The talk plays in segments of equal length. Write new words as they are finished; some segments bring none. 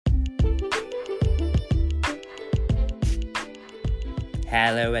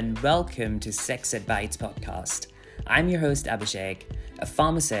Hello and welcome to Sex Advice podcast. I'm your host Abhishek, a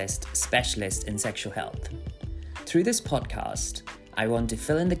pharmacist specialist in sexual health. Through this podcast, I want to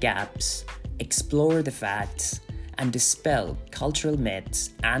fill in the gaps, explore the facts, and dispel cultural myths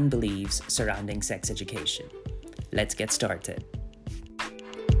and beliefs surrounding sex education. Let's get started.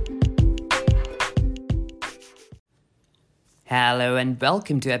 Hello and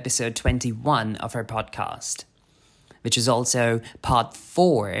welcome to episode 21 of our podcast, which is also part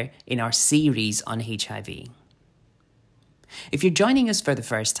 4 in our series on HIV. If you're joining us for the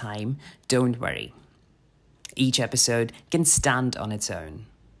first time, don't worry. Each episode can stand on its own.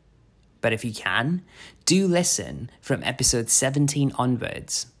 But if you can, do listen from episode 17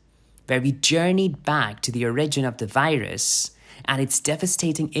 onwards, where we journeyed back to the origin of the virus and its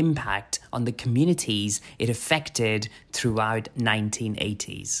devastating impact on the communities it affected throughout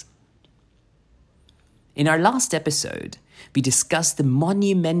 1980s. In our last episode, we discussed the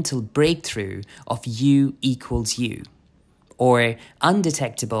monumental breakthrough of U equals U, or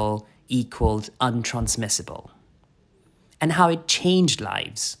undetectable equaled untransmissible, and how it changed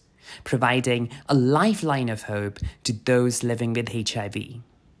lives, providing a lifeline of hope to those living with HIV.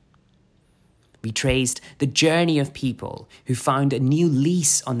 We traced the journey of people who found a new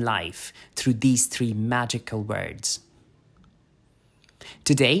lease on life through these 3 magical words.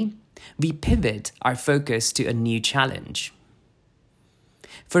 Today, we pivot our focus to a new challenge.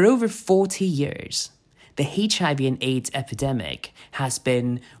 For over 40 years, the HIV and AIDS epidemic has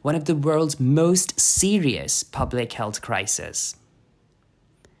been one of the world's most serious public health crises.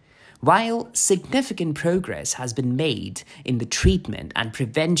 While significant progress has been made in the treatment and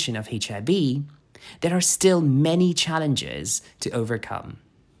prevention of HIV, there are still many challenges to overcome.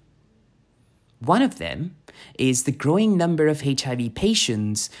 One of them is the growing number of HIV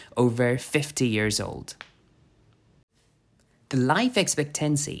patients over 50 years old. The life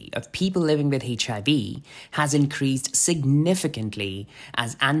expectancy of people living with HIV has increased significantly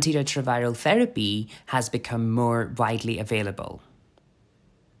as antiretroviral therapy has become more widely available.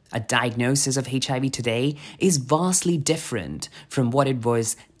 A diagnosis of HIV today is vastly different from what it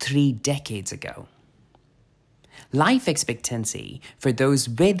was 3 decades ago. Life expectancy for those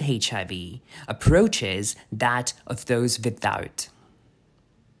with HIV approaches that of those without.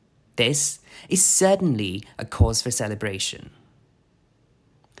 This is certainly a cause for celebration.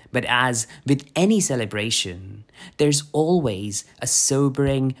 But as with any celebration, there's always a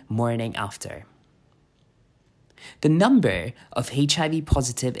sobering morning after. The number of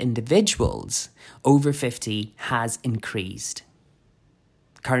HIV-positive individuals over 50 has increased.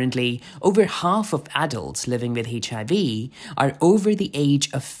 Currently, over half of adults living with HIV are over the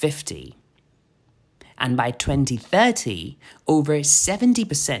age of 50. And by 2030, over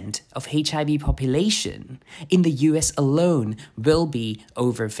 70% of HIV population in the US alone will be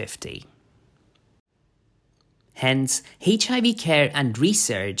over 50. Hence, HIV care and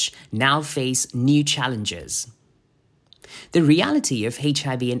research now face new challenges. The reality of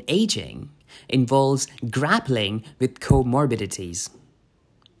HIV and aging involves grappling with comorbidities,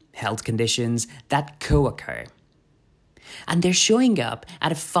 health conditions that co-occur. And they're showing up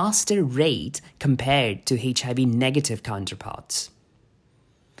at a faster rate compared to HIV-negative counterparts.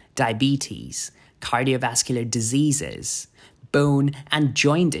 Diabetes, cardiovascular diseases, bone and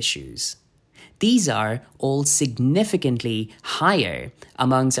joint issues. These are all significantly higher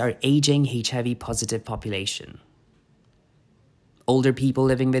amongst our aging HIV-positive population. Older people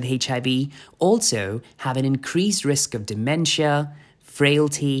living with HIV also have an increased risk of dementia,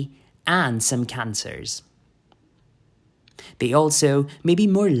 frailty, and some cancers. They also may be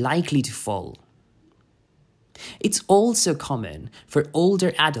more likely to fall. It's also common for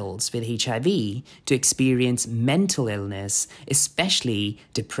older adults with HIV to experience mental illness, especially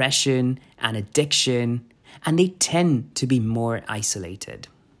depression and addiction, and they tend to be more isolated.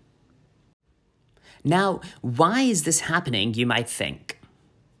 Now, why is this happening, you might think?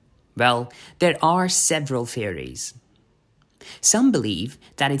 Well, there are several theories. Some believe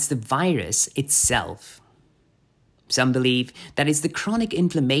that it's the virus itself. Some believe that it's the chronic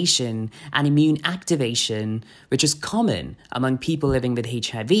inflammation and immune activation, which is common among people living with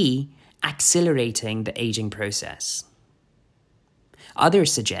HIV, accelerating the aging process.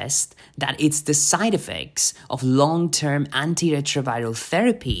 Others suggest that it's the side effects of long-term antiretroviral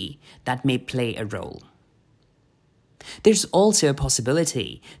therapy that may play a role. There's also a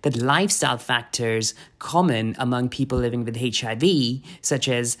possibility that lifestyle factors common among people living with HIV, such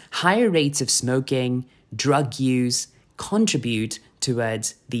as higher rates of smoking, drug use, contribute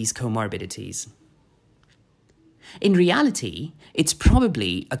towards these comorbidities. In reality, it's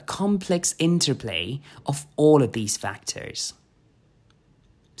probably a complex interplay of all of these factors.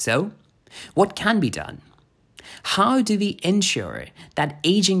 So, what can be done? How do we ensure that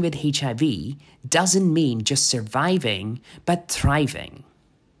aging with HIV doesn't mean just surviving, but thriving?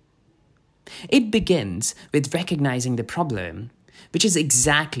 It begins with recognizing the problem, which is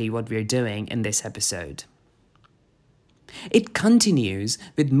exactly what we're doing in this episode. It continues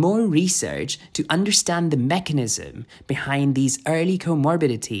with more research to understand the mechanism behind these early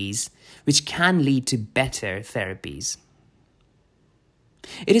comorbidities, which can lead to better therapies.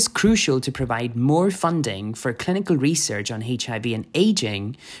 It is crucial to provide more funding for clinical research on HIV and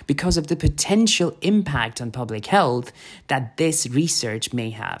aging because of the potential impact on public health that this research may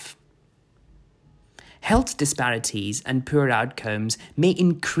have. Health disparities and poor outcomes may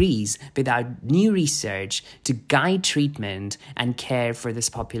increase without new research to guide treatment and care for this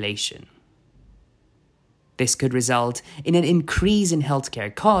population. This could result in an increase in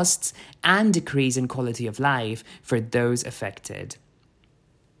healthcare costs and decrease in quality of life for those affected.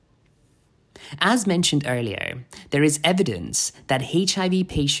 As mentioned earlier, there is evidence that HIV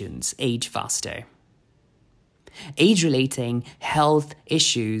patients age faster. Age-related health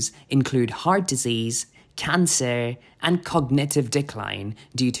issues include heart disease, cancer, and cognitive decline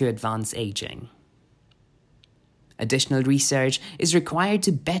due to advanced aging. Additional research is required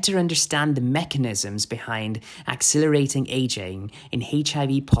to better understand the mechanisms behind accelerating aging in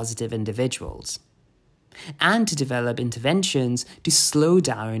HIV-positive individuals, and to develop interventions to slow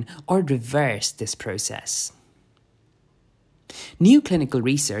down or reverse this process. New clinical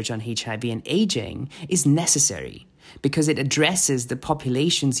research on HIV and aging is necessary because it addresses the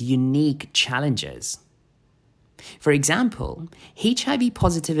population's unique challenges. For example,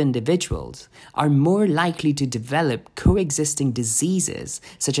 HIV-positive individuals are more likely to develop coexisting diseases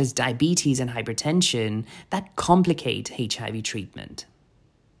such as diabetes and hypertension that complicate HIV treatment.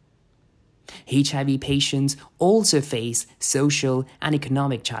 HIV patients also face social and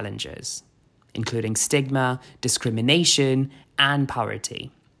economic challenges, including stigma, discrimination, and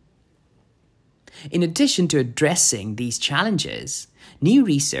poverty. In addition to addressing these challenges, new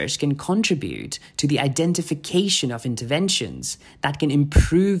research can contribute to the identification of interventions that can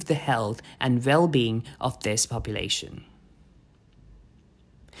improve the health and well-being of this population.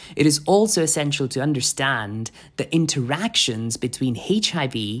 It is also essential to understand the interactions between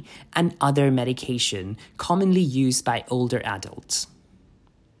HIV and other medication commonly used by older adults.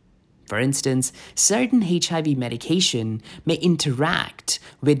 For instance, certain HIV medication may interact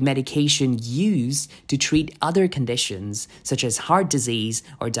with medication used to treat other conditions such as heart disease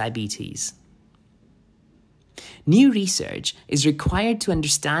or diabetes. New research is required to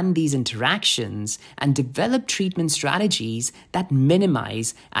understand these interactions and develop treatment strategies that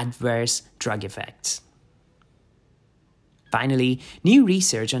minimize adverse drug effects. Finally, new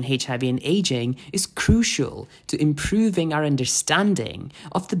research on HIV and aging is crucial to improving our understanding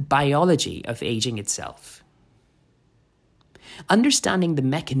of the biology of aging itself. Understanding the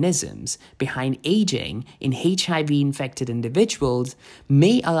mechanisms behind aging in HIV-infected individuals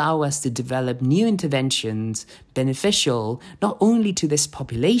may allow us to develop new interventions beneficial not only to this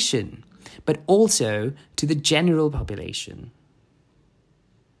population, but also to the general population.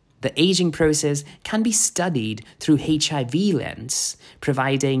 The aging process can be studied through HIV lens,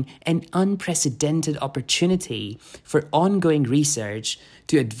 providing an unprecedented opportunity for ongoing research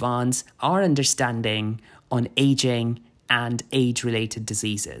to advance our understanding on aging and age-related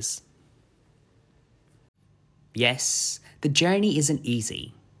diseases. Yes, the journey isn't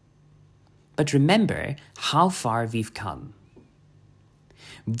easy. But remember how far we've come.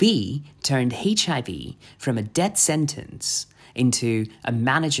 We turned HIV from a death sentence into a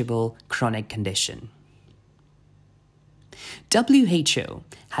manageable chronic condition. WHO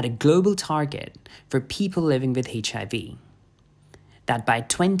had a global target for people living with HIV that by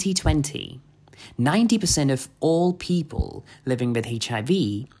 2020, 90% of all people living with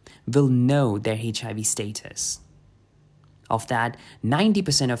HIV will know their HIV status. Of that,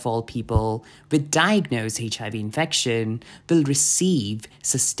 90% of all people with diagnosed HIV infection will receive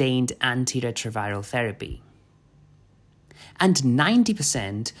sustained antiretroviral therapy. And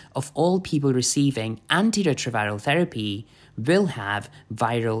 90% of all people receiving antiretroviral therapy will have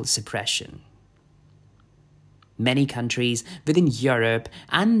viral suppression. Many countries within Europe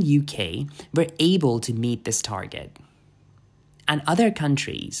and UK were able to meet this target. And other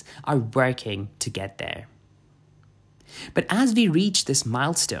countries are working to get there. But as we reach this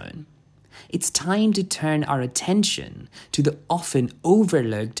milestone, it's time to turn our attention to the often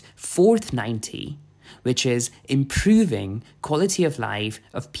overlooked fourth 90, which is improving quality of life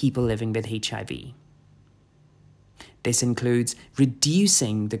of people living with HIV. This includes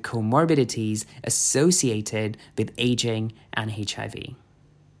reducing the comorbidities associated with aging and HIV.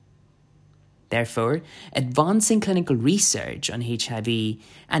 Therefore, advancing clinical research on HIV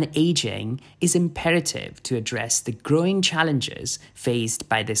and aging is imperative to address the growing challenges faced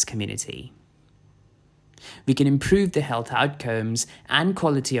by this community. We can improve the health outcomes and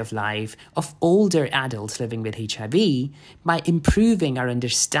quality of life of older adults living with HIV by improving our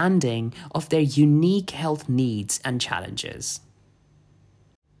understanding of their unique health needs and challenges.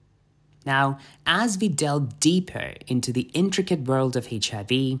 Now, as we delve deeper into the intricate world of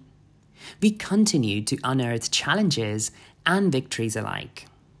HIV, we continue to unearth challenges and victories alike.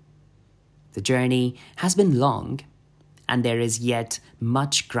 The journey has been long, and there is yet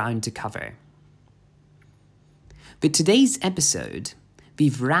much ground to cover. With today's episode,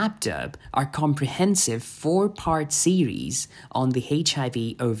 we've wrapped up our comprehensive 4-part series on the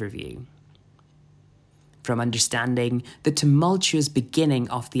HIV overview. From understanding the tumultuous beginning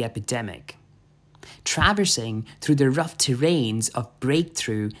of the epidemic, traversing through the rough terrains of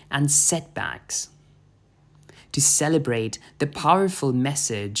breakthrough and setbacks, to celebrate the powerful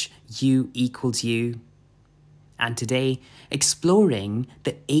message U equals you, and today exploring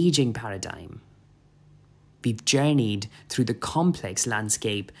the aging paradigm. We've journeyed through the complex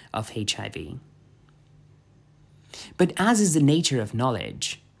landscape of HIV. But as is the nature of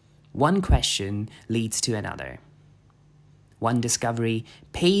knowledge, one question leads to another. One discovery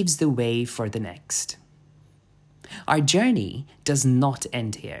paves the way for the next. Our journey does not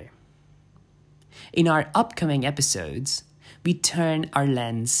end here. In our upcoming episodes, we turn our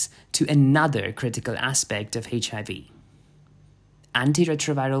lens to another critical aspect of HIV: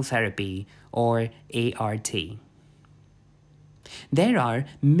 antiretroviral therapy, or ART. There are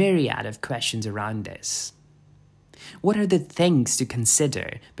myriad of questions around this. What are the things to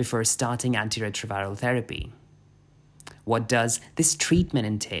consider before starting antiretroviral therapy? What does this treatment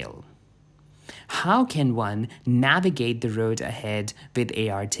entail? How can one navigate the road ahead with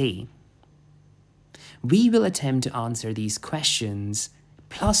ART? We will attempt to answer these questions,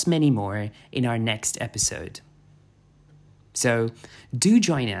 plus many more, in our next episode. So, do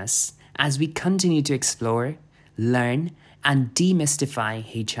join us as we continue to explore, learn, and demystify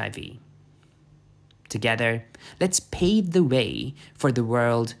HIV. Together, let's pave the way for the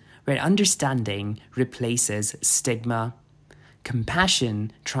world where understanding replaces stigma,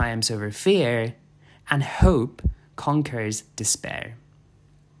 compassion triumphs over fear, and hope conquers despair.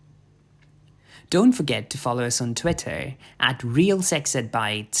 Don't forget to follow us on Twitter at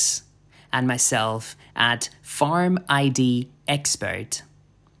RealSexEdBites and myself at PharmIDExpert,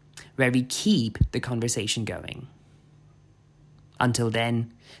 where we keep the conversation going. Until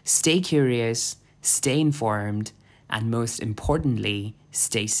then, stay curious, stay informed, and most importantly,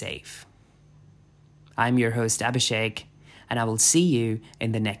 stay safe. I'm your host, Abhishek, and I will see you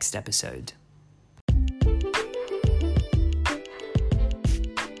in the next episode.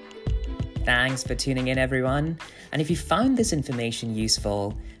 Thanks for tuning in, everyone. And if you found this information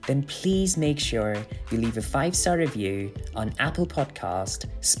useful, then please make sure you leave a 5-star review on Apple Podcast,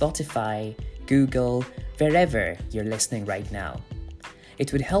 Spotify, Google, wherever you're listening right now.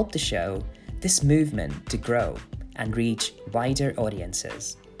 It would help the show, this movement, to grow and reach wider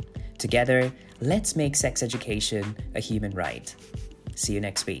audiences. Together, let's make sex education a human right. See you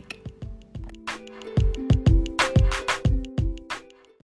next week.